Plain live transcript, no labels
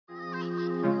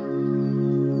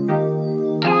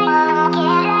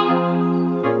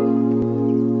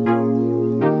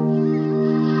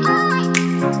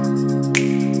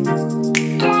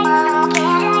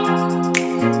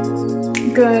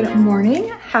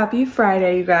Happy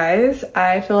Friday, you guys.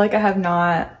 I feel like I have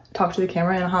not talked to the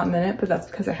camera in a hot minute, but that's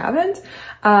because I haven't.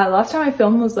 Last time I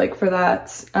filmed was like for that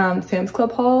Sam's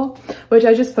Club haul, which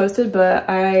I just posted, but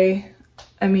I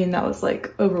mean, that was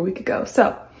like over a week ago.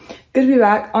 So good to be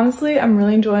back. Honestly, I'm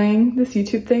really enjoying this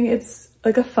YouTube thing. It's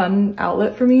like a fun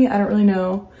outlet for me. I don't really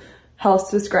know how else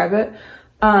to describe it.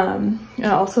 And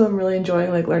also I'm really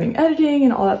enjoying like learning editing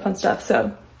and all that fun stuff.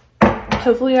 So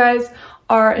hopefully you guys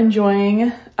are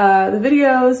enjoying the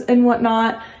videos and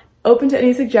whatnot. Open to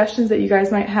any suggestions that you guys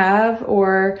might have,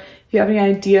 or if you have any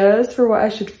ideas for what I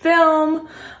should film,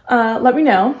 let me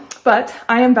know. But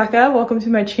I am Becca, welcome to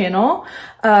my channel.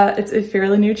 It's a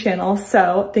fairly new channel,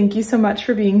 so thank you so much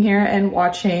for being here and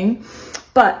watching.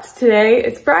 But today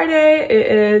it's Friday,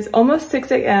 it is almost 6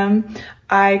 a.m.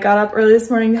 I got up early this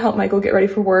morning to help Michael get ready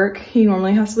for work. He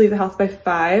normally has to leave the house by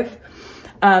 5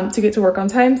 to get to work on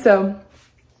time. So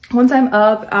once I'm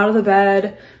up, out of the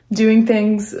bed, doing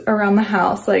things around the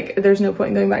house, like there's no point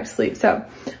in going back to sleep. So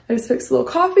I just fixed a little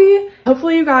coffee.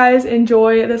 Hopefully you guys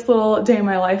enjoy this little day in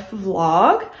my life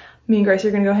vlog. Me and Gracie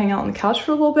are gonna go hang out on the couch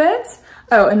for a little bit.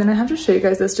 Oh, and then I have to show you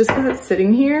guys this just because it's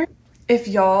sitting here. If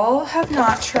y'all have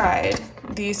not tried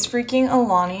these freaking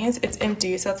Alani's, it's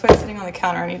empty, so that's why it's sitting on the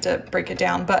counter. I need to break it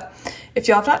down. But if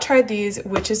y'all have not tried these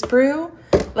Witch's Brew,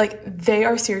 like they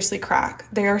are seriously crack.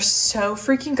 They are so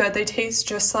freaking good. They taste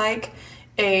just like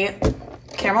a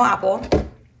caramel apple.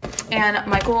 And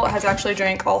Michael has actually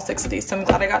drank all 6 of these, so I'm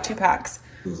glad I got 2 packs.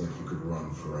 Feels like you could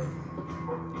run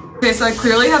forever. Okay, so I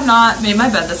clearly have not made my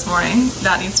bed this morning.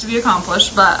 That needs to be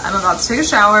accomplished, but I'm about to take a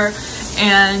shower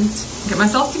and get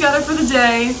myself together for the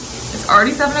day. It's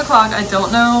already 7 o'clock. I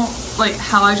don't know like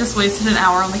how I just wasted an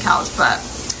hour on the couch, but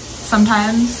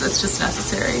sometimes it's just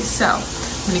necessary. So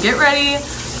I'm gonna get ready,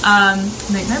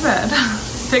 make my bed,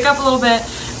 pick up a little bit,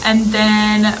 and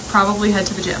then probably head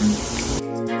to the gym.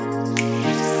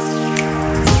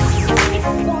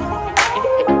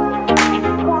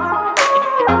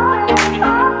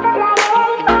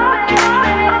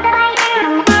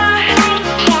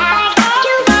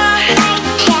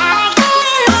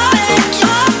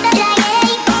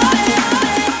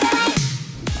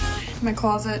 My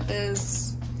closet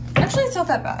is actually, it's not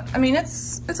that bad. I mean,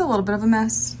 it's a little bit of a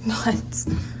mess, but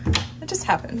it just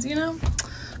happens, you know?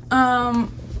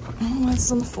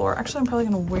 What's on the floor? Actually, I'm probably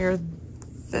gonna wear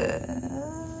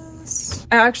this.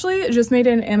 I actually just made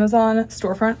an Amazon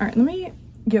storefront. All right, let me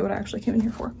get what I actually came in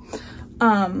here for.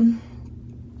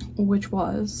 Which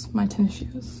was my tennis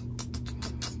shoes,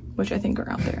 which I think are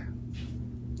out there.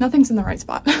 Nothing's in the right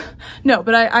spot. No,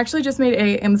 but I actually just made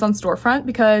a Amazon storefront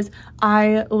because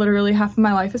I literally half of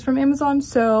my life is from Amazon.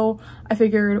 So I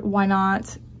figured why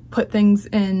not put things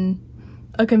in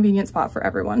a convenient spot for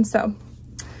everyone. So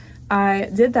I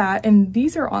did that and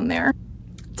these are on there.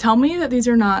 Tell me that these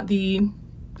are not the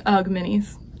UGG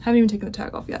minis. Haven't even taken the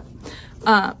tag off yet.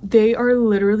 They are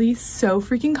literally so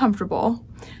freaking comfortable.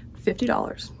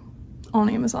 $50 on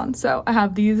Amazon. So I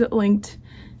have these linked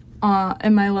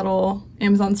in my little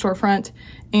Amazon storefront,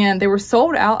 and they were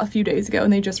sold out a few days ago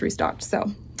and they just restocked.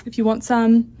 So if you want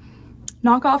some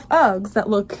knockoff Uggs that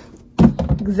look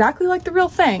exactly like the real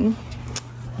thing,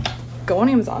 go on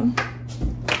Amazon.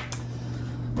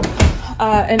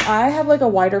 And I have like a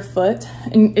wider foot,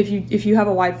 and if you have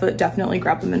a wide foot, definitely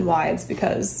grab them in wides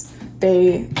because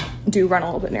they do run a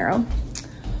little bit narrow.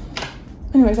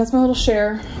 Anyways, that's my little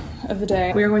share of the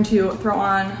day. We are going to throw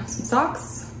on some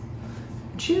socks,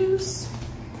 shoes,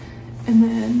 and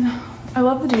then I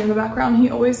love the dude in the background. He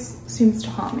always seems to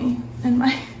haunt me in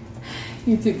my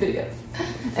YouTube videos.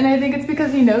 And I think it's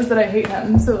because he knows that I hate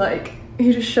him. So like,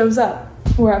 he just shows up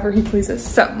wherever he pleases.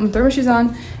 So I'm gonna throw my shoes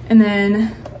on and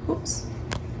then, oops,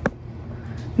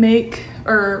 make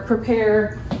or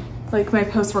prepare like my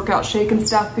post-workout shake and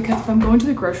stuff, because if I'm going to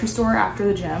the grocery store after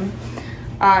the gym,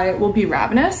 I will be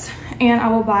ravenous and I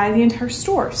will buy the entire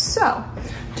store. So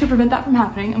to prevent that from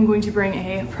happening, I'm going to bring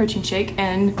a protein shake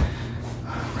and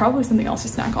probably something else to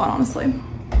snack on, honestly.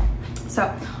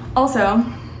 So also,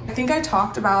 I think I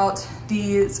talked about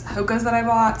these Hokas that I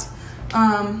bought.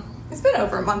 It's been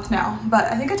over a month now, but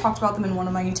I think I talked about them in one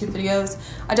of my YouTube videos.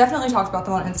 I definitely talked about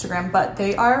them on Instagram, but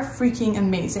they are freaking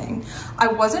amazing. I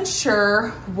wasn't sure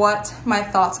what my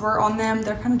thoughts were on them.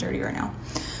 They're kind of dirty right now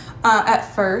at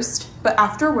first, but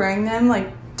after wearing them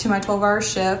like to my 12-hour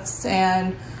shifts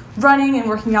and running and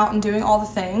working out and doing all the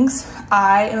things,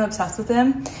 I am obsessed with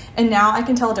them. And now I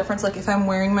can tell a difference, like if I'm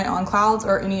wearing my On Clouds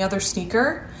or any other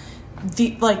sneaker,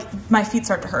 my feet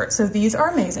start to hurt. So these are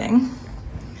amazing.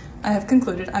 I have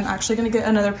concluded I'm actually gonna get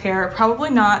another pair. Probably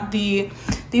not these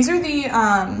are the,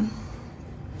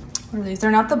 what are these? They're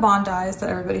not the Bondis that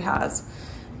everybody has.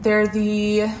 They're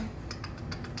the,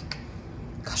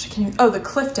 gosh, I can't even, oh, the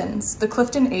Cliftons, the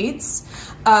Clifton 8s.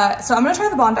 So I'm gonna try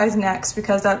the Bondi's next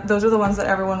because those are the ones that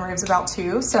everyone raves about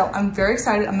too. So I'm very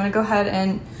excited. I'm gonna go ahead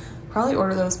and probably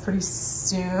order those pretty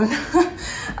soon,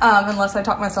 unless I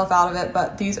talk myself out of it,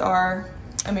 but these are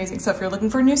amazing. So if you're looking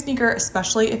for a new sneaker,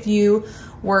 especially if you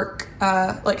work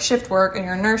like shift work and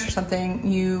you're a nurse or something,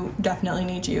 you definitely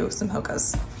need you some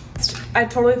Hokas. I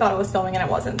totally thought it was filming and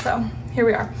it wasn't, so here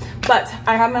we are. But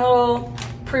I have my little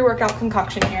pre-workout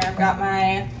concoction here. I've got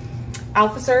my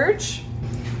Alpha Surge,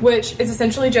 which is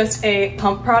essentially just a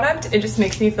pump product. It just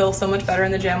makes me feel so much better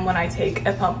in the gym when I take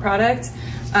a pump product.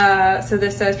 So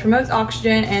this says promotes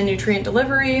oxygen and nutrient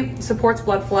delivery, supports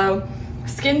blood flow,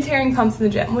 skin tearing pumps in the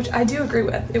gym, which I do agree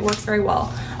with. It works very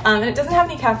well. And it doesn't have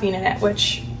any caffeine in it,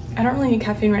 which I don't really need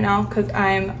caffeine right now because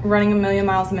I'm running 1,000,000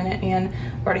 miles a minute and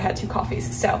I've already had 2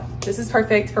 coffees. So this is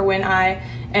perfect for when I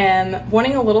am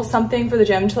wanting a little something for the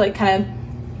gym to like kind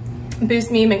of boost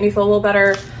me, make me feel a little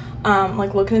better.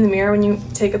 Like looking in the mirror when you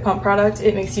take a pump product,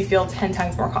 it makes you feel 10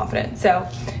 times more confident. So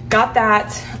got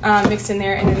that mixed in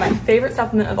there. And then my favorite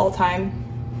supplement of all time,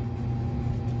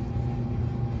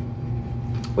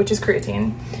 which is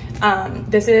creatine.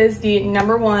 This is the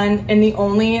 #1 and the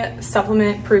only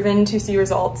supplement proven to see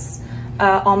results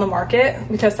on the market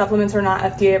because supplements are not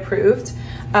FDA approved.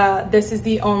 This is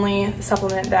the only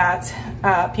supplement that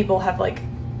people have like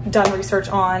done research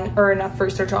on or enough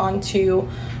research on to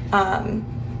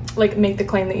like make the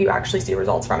claim that you actually see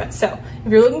results from it. So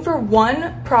if you're looking for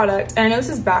one product, and I know this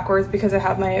is backwards because I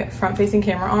have my front facing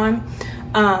camera on.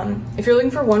 If you're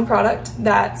looking for one product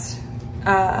that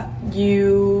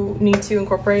you need to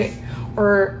incorporate,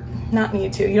 or not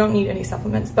need to, you don't need any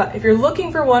supplements, but if you're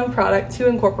looking for one product to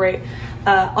incorporate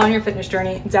on your fitness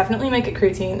journey, definitely make it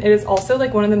creatine. It is also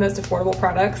like one of the most affordable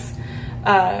products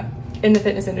in the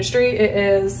fitness industry. It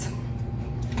is,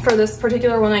 for this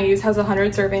particular one I use, has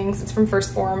 100 servings. It's from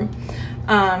First Form.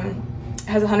 It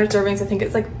has 100 servings. I think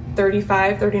it's like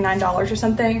 $35, $39 or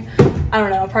something. I don't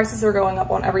know. Prices are going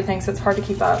up on everything, so it's hard to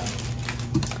keep up.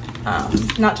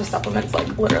 Not just supplements,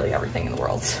 like literally everything in the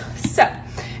world. So,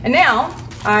 and now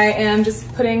I am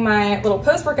just putting my little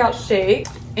post-workout shake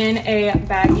in a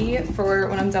baggie for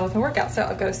when I'm done with my workout. So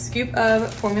I've got a scoop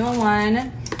of Formula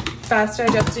 1 fast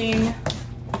digesting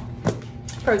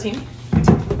protein.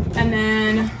 And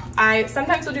then I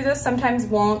sometimes will do this, sometimes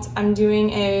won't. I'm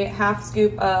doing a half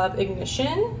scoop of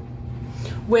Ignition,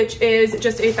 which is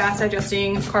just a fast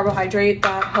digesting carbohydrate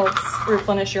that helps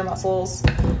replenish your muscles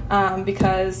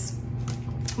because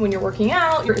when you're working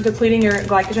out, you're depleting your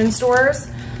glycogen stores.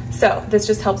 So this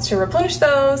just helps to replenish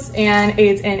those and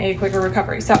aids in a quicker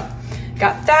recovery. So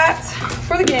got that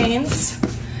for the gains.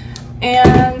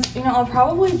 And, you know, I'll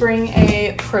probably bring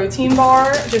a protein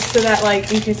bar just so that,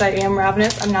 like, in case I am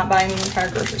ravenous, I'm not buying the entire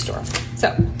grocery store.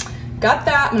 So, got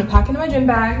that. I'm going to pack into my gym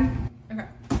bag. Okay.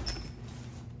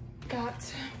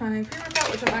 Got my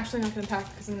pre-workout, which I'm actually not going to pack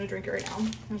because I'm going to drink it right now.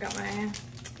 I've got my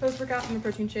post-workout and my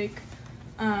protein shake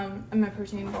and my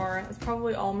protein bar. That's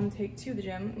probably all I'm going to take to the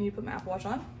gym. I need to put my Apple Watch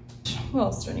on. What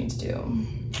else do I need to do?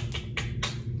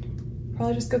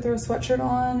 Probably just go throw a sweatshirt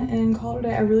on and call it a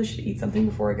day. I really should eat something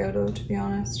before I go to be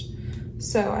honest.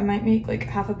 So I might make like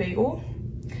half a bagel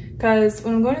because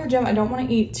when I'm going to the gym, I don't want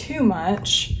to eat too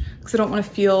much because I don't want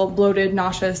to feel bloated,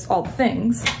 nauseous, all the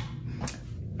things.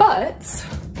 But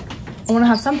I want to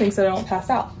have something so that I don't pass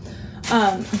out.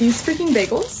 These freaking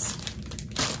bagels,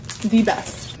 the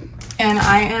best. And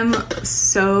I am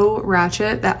so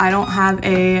ratchet that I don't have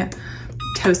a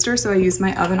toaster, so I use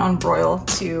my oven on broil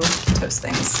to toast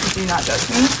things. Do not judge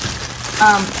me.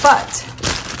 But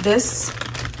this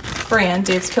brand,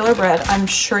 Dave's Killer Bread, I'm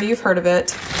sure you've heard of it.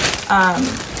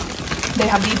 They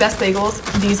have the best bagels.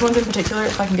 These ones in particular,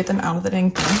 if I can get them out of the dang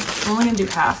thing, I'm only gonna do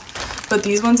half. But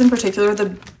these ones in particular,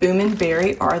 the Boom and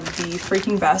Berry, are the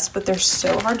freaking best, but they're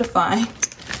so hard to find.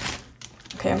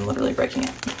 Okay, I'm literally breaking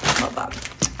it. Love that.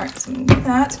 All right, so I'm gonna do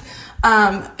that.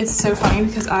 It's so funny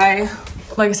because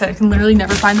like I said, I can literally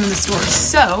never find them in the store.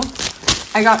 So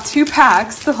I got 2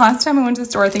 packs. The last time I went to the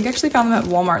store, I think I actually found them at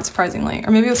Walmart, surprisingly,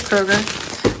 or maybe it was Kroger.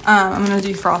 I'm gonna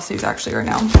defrost these actually right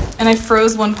now. And I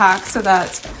froze 1 pack so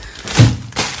that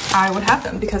I would have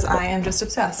them because I am just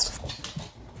obsessed.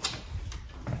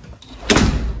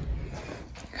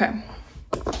 Okay.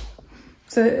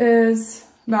 So it is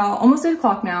about almost 8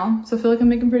 o'clock now. So I feel like I'm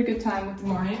making pretty good time with the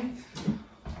morning.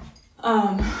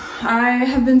 I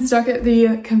have been stuck at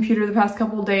the computer the past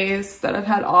couple days that I've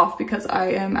had off because I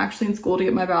am actually in school to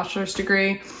get my bachelor's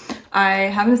degree. I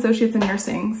have an associate's in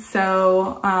nursing,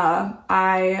 so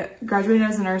I graduated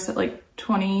as a nurse at like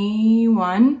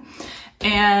 21,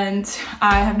 and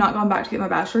I have not gone back to get my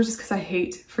bachelor's just because I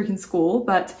hate freaking school,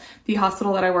 but the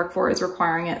hospital that I work for is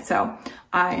requiring it. So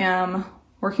I am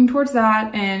working towards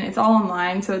that, and it's all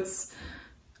online. So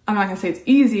I'm not gonna say it's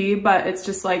easy, but it's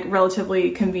just like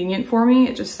relatively convenient for me.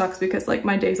 It just sucks because like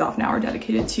my days off now are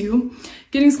dedicated to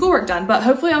getting schoolwork done, but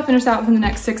hopefully I'll finish that within the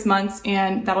next 6 months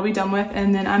and that'll be done with.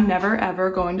 And then I'm never ever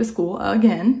going to school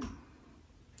again.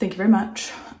 Thank you very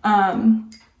much.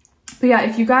 But yeah,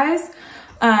 if you guys,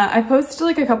 I posted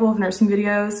like a couple of nursing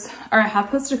videos, or I have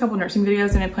posted a couple of nursing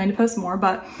videos and I plan to post more,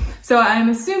 but so I'm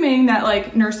assuming that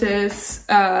like nurses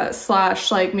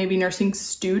slash like maybe nursing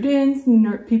students,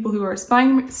 people who are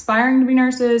aspiring to be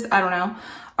nurses, I don't know,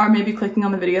 are maybe clicking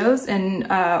on the videos and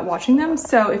watching them.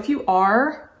 So if you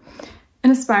are an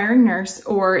aspiring nurse,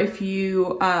 or if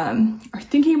you are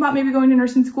thinking about maybe going to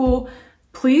nursing school,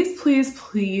 please, please,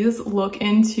 please look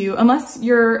into, unless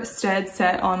you're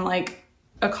set on like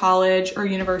a college or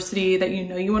university that you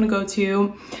know you want to go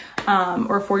to,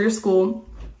 or for your school,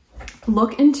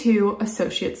 look into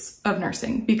associates of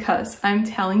nursing, because I'm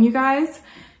telling you guys,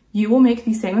 you will make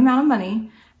the same amount of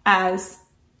money as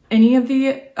any of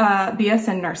the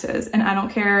BSN nurses. And I don't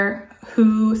care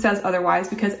who says otherwise,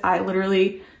 because I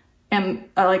literally am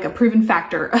like a proven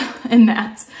factor in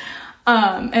that.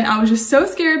 And I was just so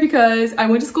scared because I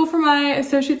went to school for my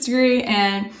associate's degree,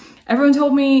 and everyone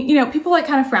told me, you know, people like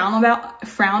kind of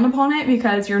frown upon it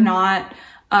because you're not,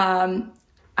 I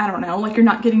don't know, like you're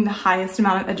not getting the highest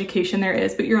amount of education there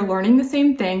is, but you're learning the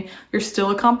same thing. You're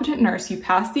still a competent nurse. You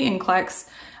passed the NCLEX.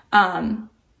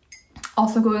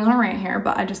 Also going on a rant here,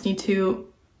 but I just need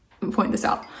to point this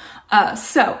out.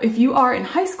 So if you are in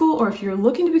high school, or if you're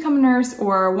looking to become a nurse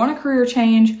or want a career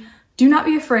change, do not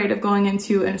be afraid of going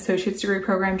into an associate's degree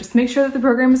program. Just make sure that the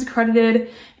program is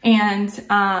accredited and,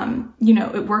 you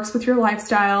know, it works with your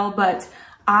lifestyle. But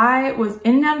I was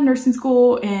in and out of nursing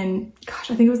school in, gosh,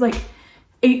 I think it was like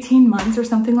 18 months or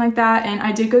something like that. And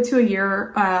I did go to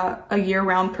a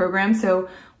year-round program. So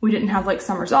we didn't have like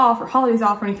summers off or holidays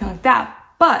off or anything like that.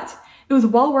 But it was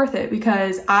well worth it,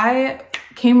 because I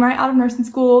came right out of nursing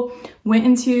school, went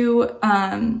into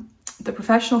the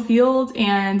professional field,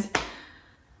 and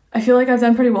I feel like I've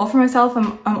done pretty well for myself.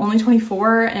 I'm only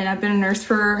 24 and I've been a nurse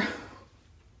for,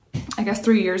 I guess,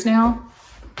 3 years now.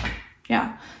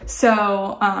 Yeah.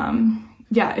 So,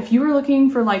 yeah, if you were looking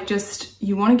for like just,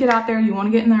 you want to get out there, you want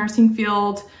to get in the nursing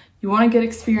field, you want to get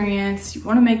experience, you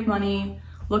want to make money,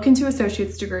 look into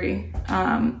associate's degree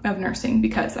of nursing,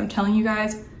 because I'm telling you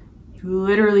guys, you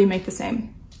literally make the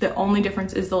same. The only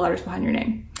difference is the letters behind your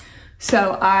name.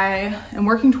 So I am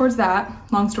working towards that,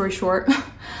 long story short.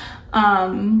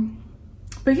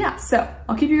 But yeah, so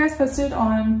I'll keep you guys posted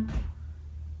on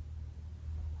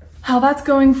how that's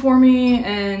going for me,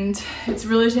 and it's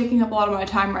really taking up a lot of my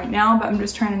time right now, but I'm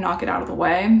just trying to knock it out of the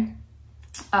way.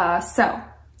 So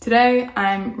today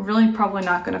I'm really probably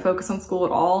not going to focus on school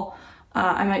at all.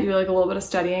 I might do like a little bit of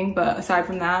studying, but aside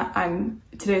from that,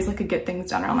 today's like a get things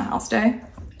done around the house day.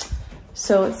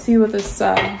 So let's see what this,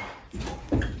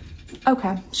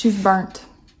 okay, she's burnt.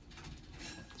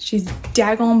 She's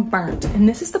daggone burnt. And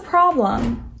this is the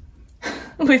problem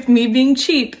with me being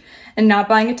cheap and not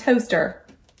buying a toaster.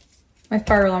 My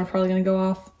fire alarm's probably gonna go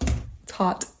off. It's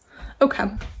hot. Okay,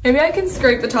 maybe I can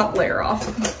scrape the top layer off.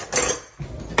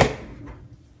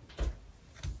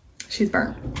 She's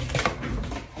burnt.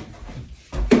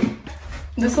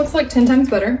 This looks like 10 times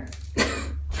better.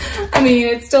 I mean,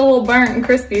 it's still a little burnt and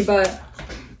crispy, but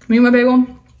me and my bagel,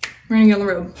 we're gonna get on the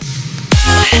road.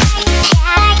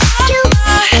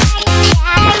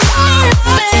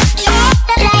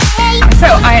 So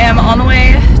I am on the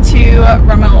way to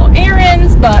run my little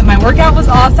errands, but my workout was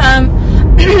awesome.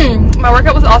 My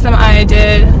workout was awesome. I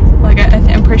did, like,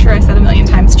 I'm pretty sure I said a million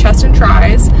times, chest and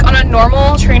tries. On a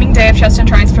normal training day of chest and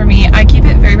tries for me, I keep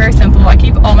it very, very simple. I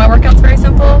keep all my workouts very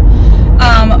simple,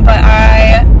 but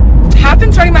I have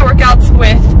been starting my workouts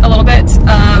with a little bit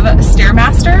of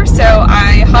Stairmaster. So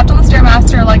I hopped on the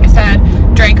Stairmaster, like I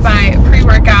said, drank my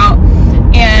pre-workout,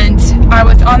 and I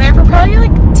was on there for probably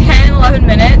like 10, 11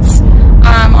 minutes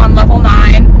on level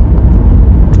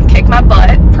 9. Kick my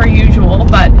butt per usual,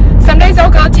 but some days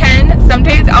I'll go 10, some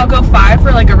days I'll go 5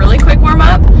 for like a really quick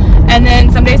warm-up, and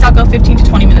then some days I'll go 15 to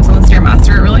 20 minutes on the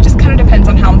Stairmaster. It really just kind of depends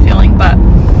on how I'm feeling, but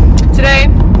today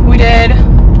we did,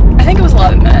 I think it was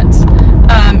 11 minutes.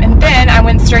 And then I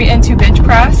went straight into bench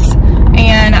press,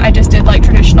 and I just did like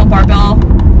traditional barbell,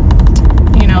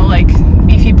 you know, like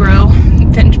beefy bro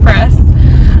bench press.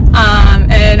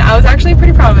 And I was actually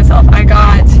pretty proud of myself. I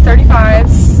got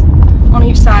 35s on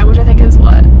each side, which I think is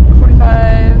what,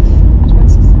 45,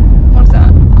 what is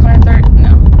that, 130,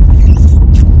 no.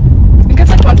 I think it's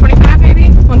like 125 maybe,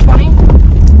 120.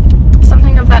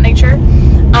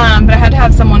 had to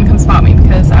have someone come spot me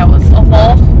because I was a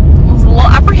little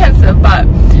apprehensive. But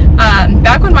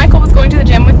back when Michael was going to the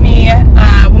gym with me,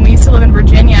 when we used to live in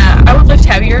Virginia, I would lift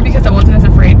heavier because I wasn't as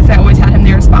afraid because I always had him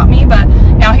there to spot me. But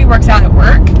now he works out at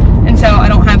work, and so I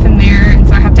don't have him there, and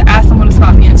so I have to ask someone to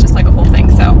spot me, and it's just like a whole thing.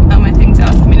 So my thing's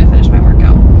asking me to finish my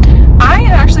workout. I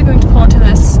am actually going to pull into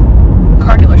this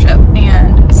car dealership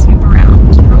and snoop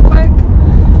around real quick,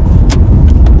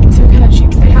 see what kind of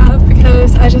Jeeps they have,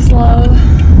 because I just love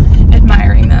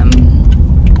admiring them.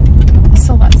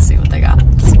 So let's see what they got.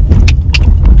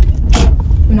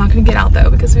 I'm not gonna get out though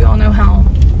because we all know how,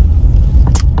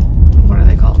 what are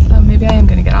they called? So maybe I am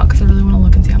gonna get out because I really want to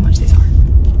look and see how much these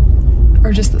are.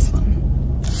 Or just this one.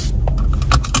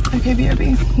 Okay,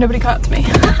 BRB. Nobody caught me.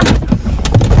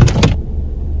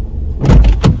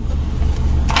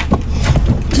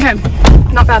 Okay,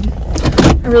 not bad.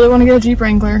 I really want to get a Jeep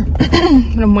Wrangler, but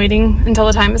I'm waiting until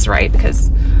the time is right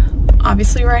because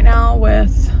obviously right now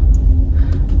with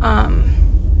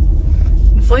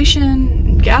inflation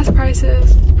and gas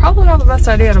prices, probably not the best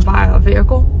idea to buy a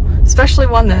vehicle, especially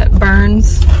one that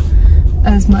burns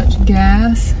as much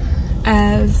gas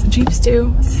as Jeeps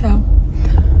do. So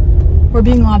we're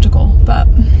being logical, but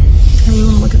I really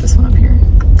want to look at this one up here.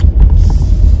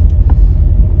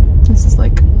 This is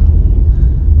like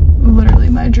literally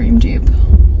my dream Jeep.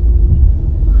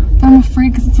 But I'm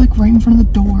afraid because it's like right in front of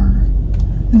the door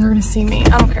and they're gonna see me.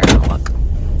 I don't care, I'll look.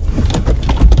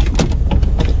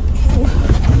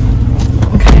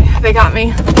 Okay, they got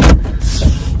me.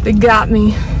 They got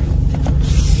me.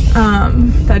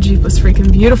 That Jeep was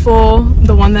freaking beautiful.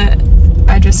 The one that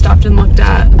I just stopped and looked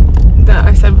at that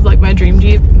I said was like my dream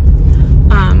Jeep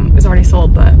is already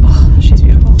sold, but oh, she's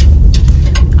beautiful.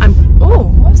 Oh,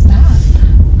 what's that?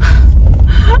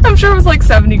 I'm sure it was like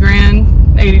 70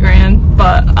 grand, 80 grand,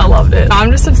 but I loved it.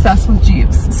 I'm just obsessed with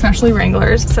Jeeps, especially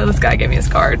Wranglers, so this guy gave me his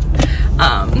card.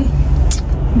 But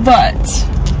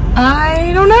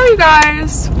I don't know, you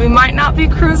guys. We might not be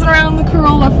cruising around the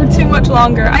Corolla for too much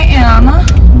longer. I am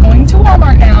going to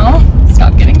Walmart now.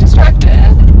 Stop getting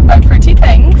distracted by pretty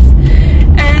things.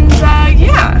 And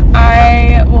yeah,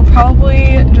 I will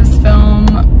probably just film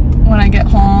when I get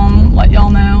home, let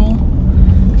y'all know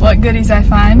what goodies I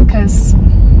find, because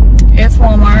it's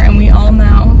Walmart and we all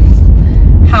know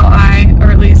how or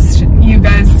at least you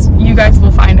guys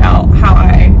will find out how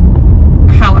I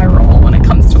roll when it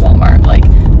comes to Walmart. Like,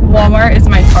 Walmart is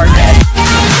my target.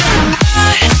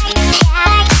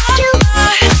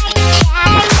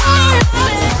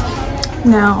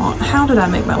 Now, how did I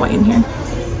make my way in here?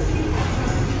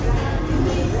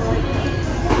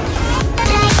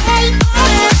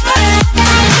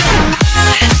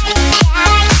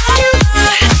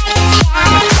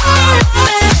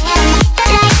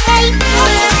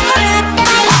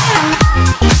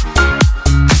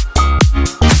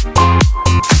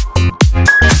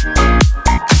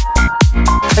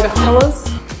 I got pillows.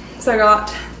 So I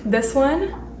got this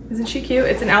one. Isn't she cute?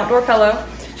 It's an outdoor pillow.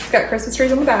 It's got Christmas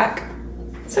trees on the back.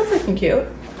 So freaking cute.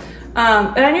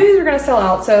 And I knew these were gonna sell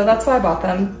out, so that's why I bought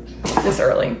them this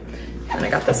early. And I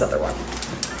got this other one.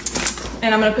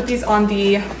 And I'm gonna put these on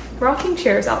the rocking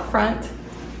chairs out front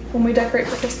when we decorate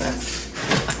for Christmas.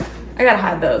 I gotta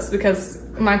hide those because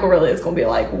Michael really is gonna be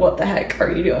like, what the heck are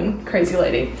you doing, crazy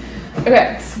lady?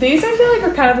 Okay, so these I feel like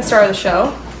are kind of the star of the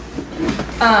show.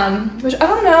 Which I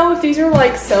don't know if these are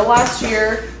like so last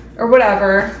year or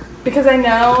whatever, because I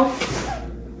know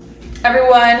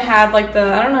everyone had like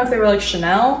I don't know if they were like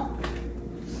Chanel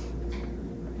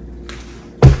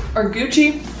or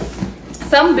Gucci,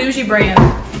 some bougie brand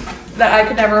that I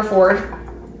could never afford,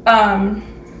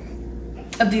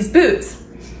 of these boots,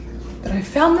 but I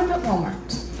found them at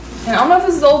Walmart. And I don't know if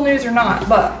this is old news or not,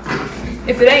 but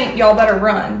if it ain't, y'all better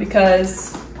run,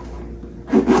 because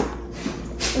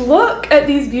look at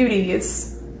these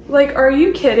beauties. Like, are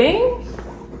you kidding?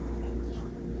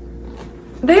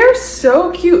 They are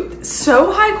so cute,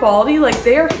 so high quality, like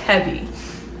they are heavy.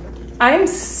 I am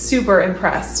super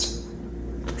impressed.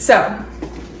 So,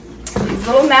 these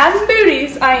little Madden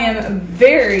booties, I am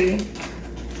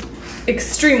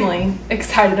extremely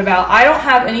excited about. I don't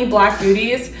have any black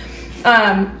booties.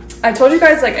 I told you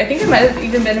guys, like, I think it might have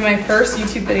even been in my first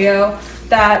YouTube video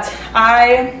that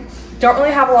I don't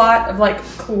really have a lot of like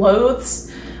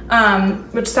clothes,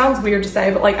 which sounds weird to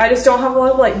say, but like I just don't have a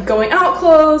lot of like going out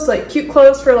clothes, like cute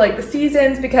clothes for like the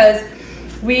seasons, because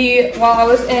while I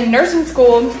was in nursing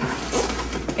school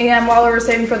and while we were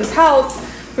saving for this house,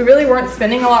 we really weren't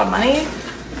spending a lot of money.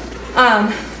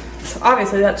 So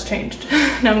obviously that's changed.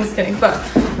 No, I'm just kidding. But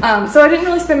so I didn't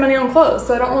really spend money on clothes,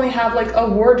 so I don't really have like a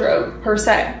wardrobe per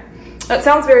se. That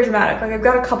sounds very dramatic. Like I've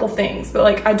got a couple things, but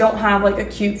like I don't have like a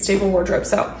cute stable wardrobe.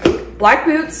 So black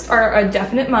boots are a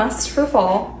definite must for the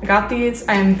fall. I got these,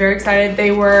 I am very excited.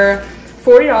 They were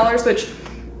 $40, which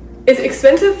is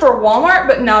expensive for Walmart,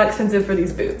 but not expensive for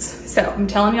these boots. So I'm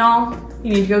telling y'all,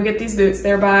 you need to go get these boots.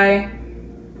 They're by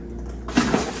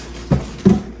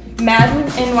Madden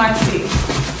NYC.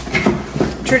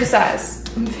 True to size.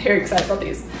 I'm very excited about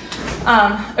these.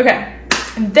 Okay,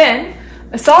 and then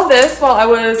I saw this while I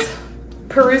was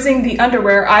perusing the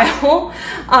underwear aisle,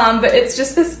 but it's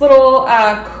just this little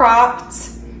cropped,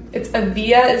 it's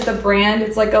Avia is the brand.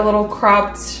 It's like a little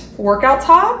cropped workout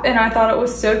top, and I thought it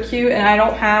was so cute, and I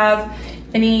don't have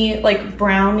any like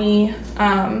brownie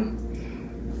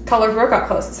colored workout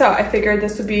clothes, so I figured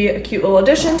this would be a cute little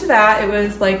addition to that. It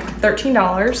was like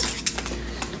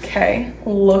 $13. Okay,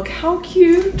 look how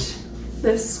cute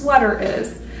this sweater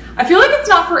is. I feel like it's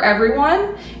not for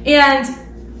everyone, and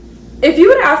if you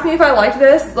would ask me if I liked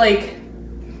this like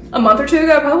a month or two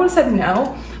ago, I probably would have said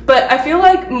no, but I feel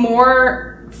like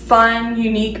more fun,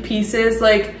 unique pieces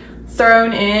like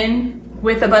thrown in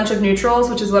with a bunch of neutrals,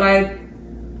 which is what I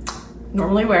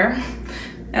normally wear,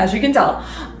 as you can tell,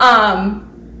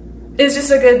 is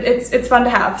just a good, it's fun to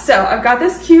have. So I've got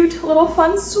this cute little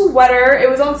fun sweater. It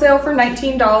was on sale for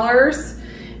 $19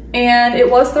 and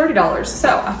it was $30.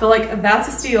 So I feel like that's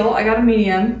a steal. I got a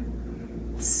medium.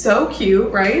 So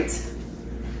cute, right?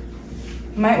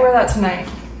 Might wear that tonight.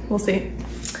 We'll see.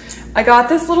 I got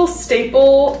this little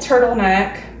staple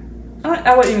turtleneck.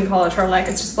 I wouldn't even call it a turtleneck.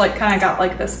 It's just like kind of got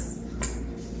like this,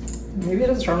 maybe it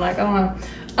is a turtleneck, I don't know.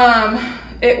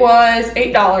 It was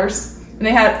 $8 and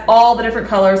they had all the different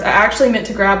colors. I actually meant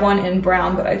to grab one in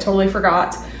brown, but I totally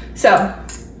forgot. So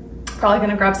probably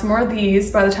gonna grab some more of these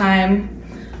by the time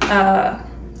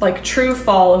like true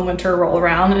fall and winter roll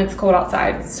around and it's cold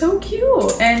outside. It's so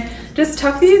cute. And just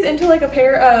tuck these into like a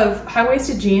pair of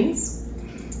high-waisted jeans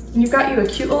and you've got you a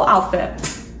cute little outfit.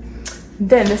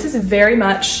 Then this is very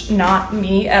much not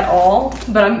me at all,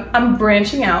 but I'm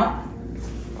branching out.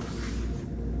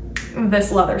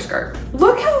 This leather skirt.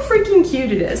 Look how freaking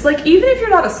cute it is. Like, even if you're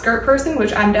not a skirt person,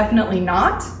 which I'm definitely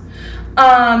not,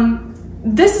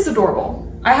 this is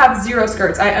adorable. I have 0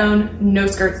 skirts. I own no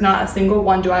skirts, not a single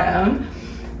one do I own.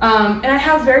 And I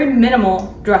have very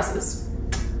minimal dresses.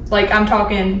 Like, I'm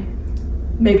talking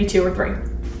maybe 2 or 3.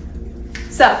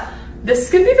 So this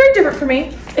is gonna be very different for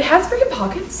me. It has freaking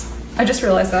pockets. I just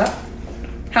realized that.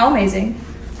 How amazing.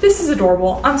 This is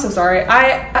adorable. I'm so sorry.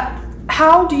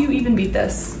 How do you even beat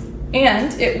this?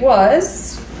 And it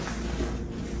was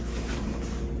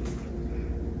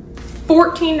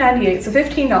 $14.98, so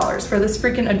 $15 for this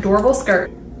freaking adorable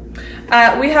skirt.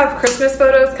 We have Christmas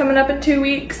photos coming up in 2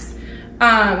 weeks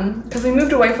because we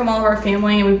moved away from all of our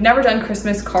family and we've never done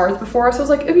Christmas cards before. So I was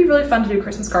like, it'd be really fun to do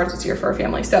Christmas cards this year for our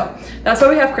family. So that's why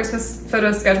we have Christmas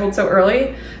photos scheduled so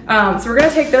early. So we're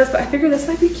gonna take those, but I figure this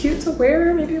might be cute to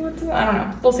wear, maybe I don't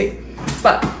know, we'll see.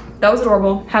 But that was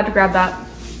adorable, had to grab that.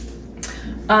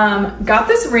 Got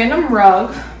this random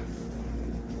rug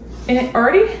and it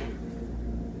already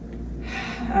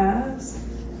has,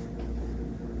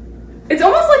 it's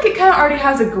almost like it kind of already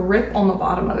has a grip on the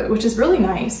bottom of it, which is really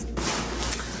nice.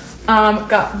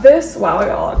 Got this, wow, I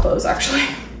got a lot of clothes actually.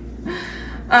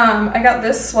 I got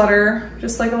this sweater,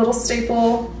 just like a little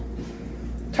staple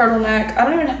turtleneck. I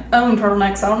don't even own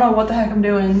turtlenecks, so I don't know what the heck I'm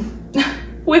doing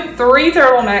with 3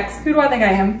 turtlenecks. Who do I think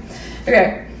I am?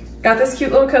 Okay, got this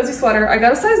cute little cozy sweater. I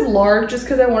got a size large just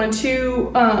because I wanted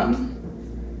to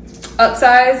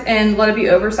upsize and let it be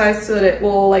oversized so that it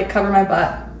will like cover my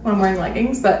butt when I'm wearing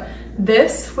leggings. But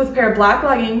this with a pair of black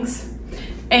leggings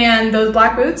and those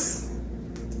black boots,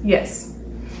 yes.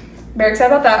 Very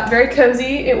excited about that. Very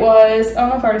cozy. It was, I don't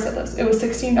know if I already said this, it was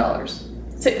 $17,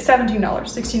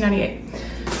 $16.98.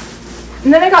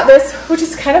 And then I got this, which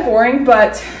is kind of boring,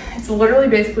 but it's literally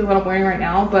basically what I'm wearing right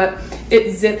now, but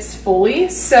it zips fully.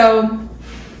 So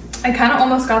I kind of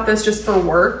almost got this just for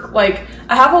work. Like,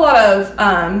 I have a lot of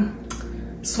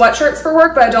sweatshirts for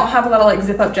work, but I don't have a lot of like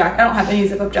zip up jacket. I don't have any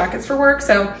zip up jackets for work.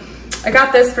 So I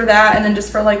got this for that, and then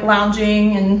just for like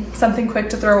lounging and something quick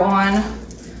to throw on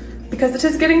because it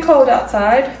is getting cold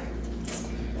outside. I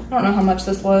don't know how much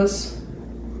this was.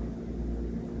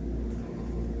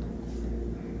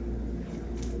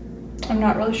 I'm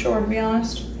not really sure, to be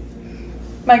honest.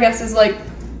 My guess is like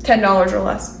 $10 or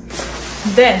less.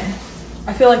 Then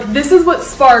I feel like this is what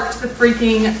sparked the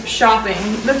freaking shopping,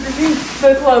 the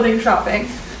clothing shopping.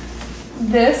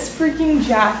 This freaking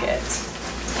jacket.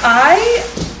 I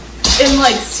am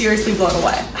like seriously blown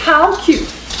away. How cute.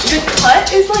 The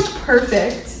cut is like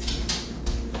perfect.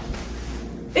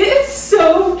 It is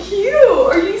so cute.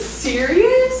 Are you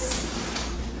serious?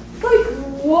 Like,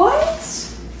 what?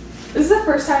 This is the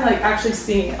first time like actually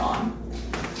seeing it on.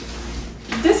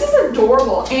 This is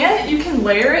adorable, and you can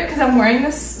layer it because I'm wearing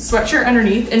this sweatshirt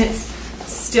underneath and it's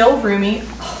still roomy.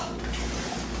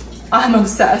 Oh, I'm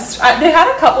obsessed. They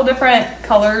had a couple different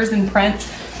colors and prints.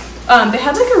 They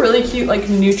had like a really cute like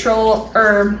neutral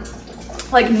or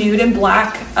like nude and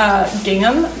black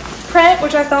gingham print,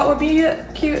 which I thought would be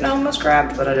cute and I almost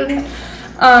grabbed, but I didn't.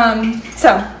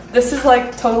 So this is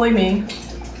like totally me.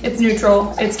 It's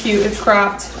neutral, it's cute, it's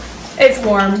cropped, it's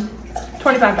warm,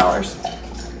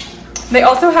 $25. They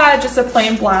also had just a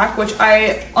plain black, which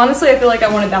honestly, I feel like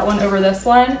I wanted that one over this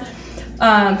one.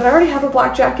 But I already have a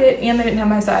black jacket and they didn't have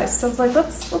my size. So I was like,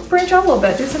 let's branch out a little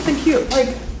bit, do something cute.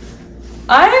 Like,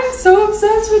 I'm so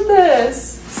obsessed with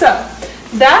this. So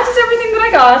that is everything that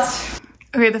I got.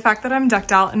 Okay, the fact that I'm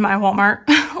decked out in my Walmart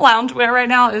loungewear right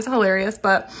now is hilarious,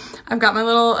 but I've got my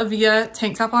little Avia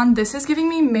tank top on. This is giving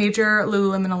me major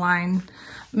Lululemon Align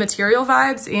material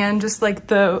vibes, and just like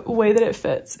the way that it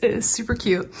fits is super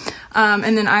cute.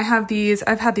 And then I have these,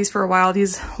 I've had these for a while,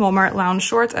 these Walmart lounge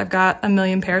shorts. I've got a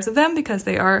million pairs of them because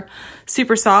they are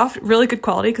super soft, really good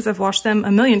quality because I've washed them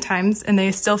a million times and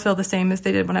they still feel the same as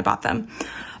they did when I bought them.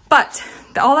 But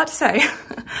all that to say,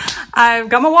 I've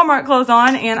got my Walmart clothes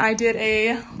on and I did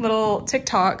a little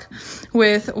TikTok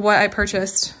with what I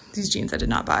purchased. These jeans I did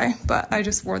not buy, but I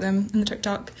just wore them in the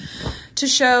TikTok to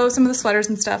show some of the sweaters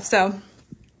and stuff. So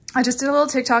I just did a little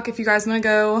TikTok. If you guys want to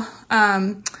go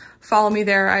follow me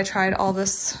there, I tried all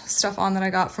this stuff on that I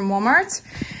got from Walmart.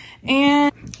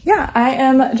 And yeah, I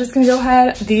am just gonna go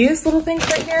ahead. These little things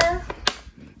right here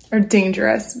are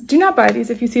dangerous. Do not buy these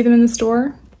if you see them in the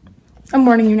store. I'm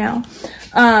warning you now.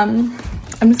 I'm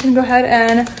just gonna go ahead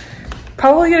and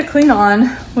probably get a clean on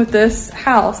with this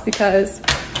house because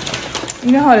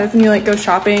you know how it is when you like go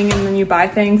shopping and then you buy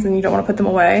things and you don't want to put them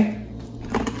away.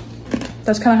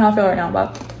 That's kind of how I feel right now,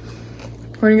 but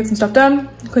we're gonna get some stuff done,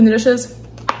 clean the dishes.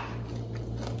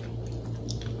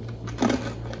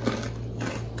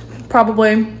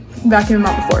 Probably vacuum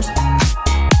them out the floors.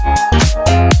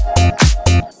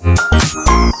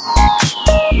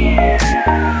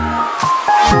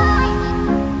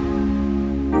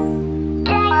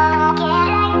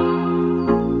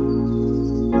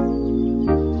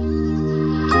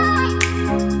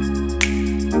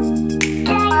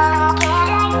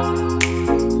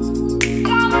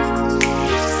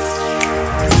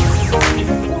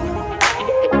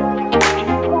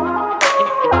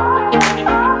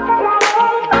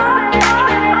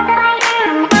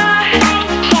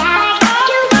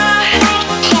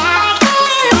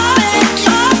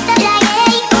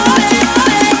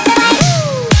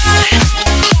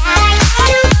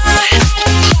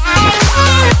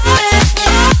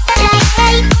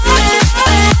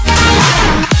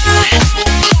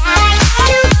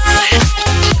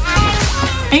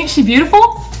 Ain't she beautiful?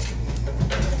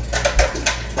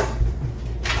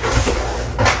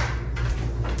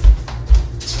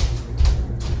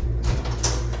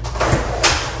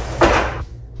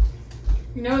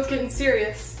 You know it's getting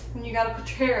serious when you gotta put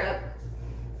your hair up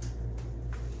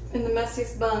in the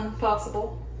messiest bun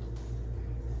possible.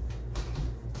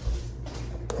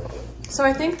 So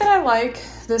I think that I like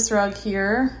this rug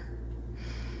here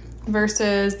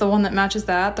versus the one that matches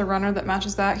that, the runner that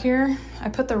matches that here. I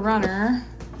put the runner.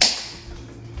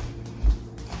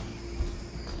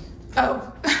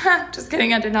 Oh, just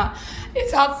kidding, I did not.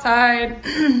 It's outside.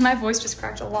 My voice just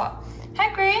cracked a lot.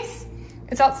 Hi, Grace.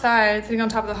 It's outside, sitting on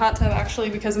top of the hot tub actually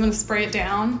because I'm gonna spray it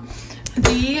down.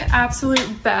 The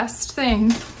absolute best thing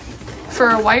for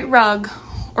a white rug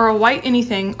or a white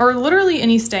anything, or literally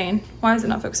any stain, why is it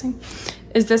not focusing,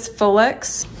 is this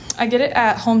Folex. I get it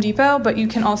at Home Depot, but you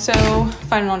can also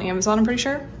find it on Amazon, I'm pretty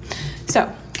sure.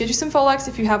 So get you some Folex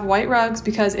if you have white rugs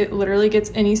because it literally gets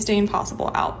any stain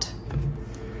possible out.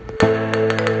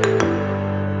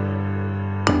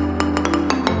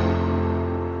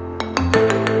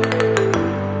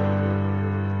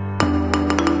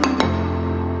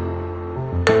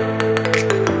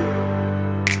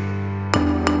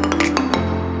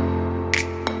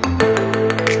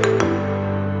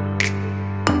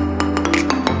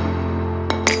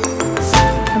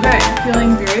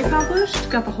 Feeling very accomplished.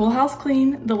 Got the whole house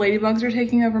clean. The ladybugs are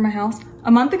taking over my house.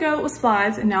 A month ago it was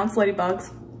flies and now it's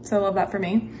ladybugs. So I love that for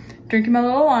me. Drinking my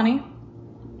little Alani,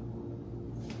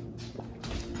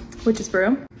 which is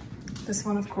brew. This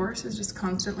one, of course, is just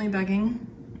constantly begging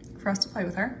for us to play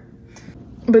with her.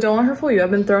 But don't let her fool you.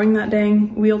 I've been throwing that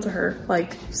dang wheel to her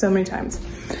like so many times.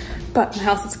 But my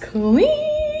house is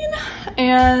clean,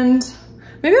 and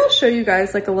maybe I'll show you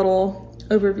guys like a little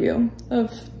overview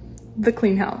of the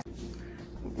clean house.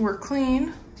 We're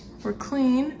clean, we're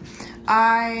clean.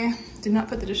 I did not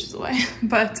put the dishes away,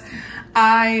 but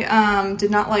I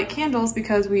did not light candles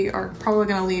because we are probably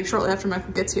gonna leave shortly after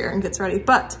Michael gets here and gets ready.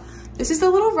 But this is the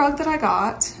little rug that I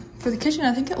got for the kitchen.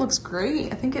 I think it looks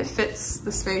great. I think it fits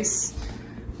the space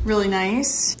really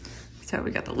nice. So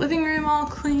we got the living room all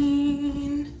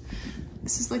clean.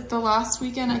 This is like the last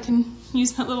weekend I can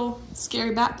use my little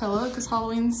scary bat pillow because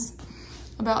Halloween's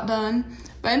about done.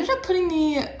 But I ended up putting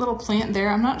the little plant there.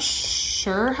 I'm not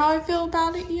sure how I feel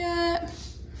about it yet.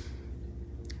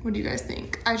 What do you guys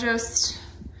think?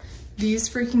 These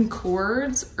freaking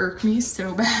cords irk me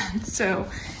so bad. So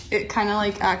it kind of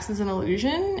like acts as an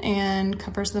illusion and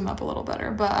covers them up a little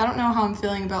better. But I don't know how I'm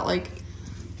feeling about like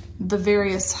the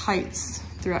various heights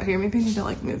throughout here. Maybe I need to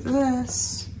like move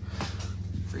this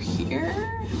over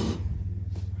here.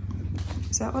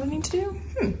 Is that what I need to do?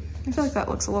 I feel like that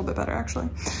looks a little bit better actually.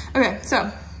 Okay,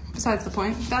 so besides the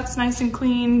point, that's nice and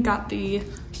clean. Got the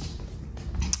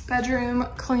bedroom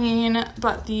clean,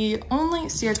 but the only,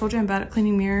 see, I told you I'm bad at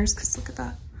cleaning mirrors because look at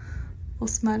that little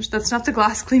smudge. That's not the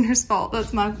glass cleaner's fault,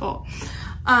 that's my fault.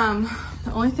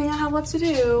 The only thing I have left to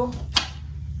do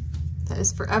that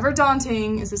is forever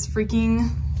daunting is this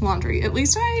freaking laundry. At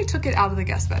least I took it out of the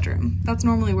guest bedroom. That's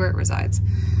normally where it resides.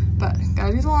 But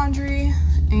gotta do the laundry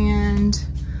and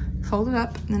fold it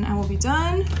up, and then I will be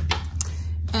done.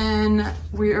 And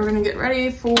we are gonna get ready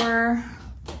for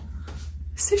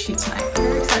sushi tonight.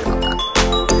 Very excited about that.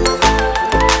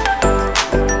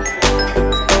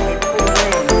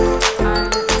 I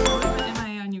totally went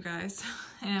MIA on you guys,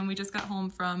 and we just got home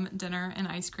from dinner and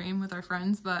ice cream with our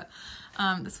friends, but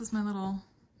this was my little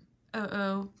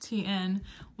OOTN.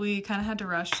 We kind of had to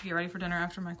rush to get ready for dinner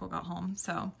after Michael got home,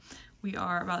 so we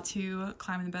are about to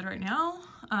climb in the bed right now.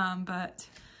 But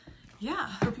yeah,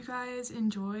 hope you guys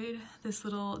enjoyed this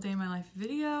little day in my life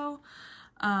video.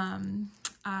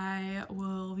 I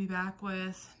will be back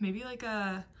with maybe like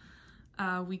a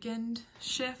weekend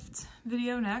shift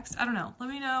video next. I don't know. Let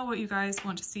me know what you guys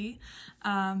want to see.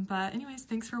 But anyways,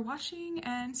 thanks for watching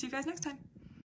and see you guys next time.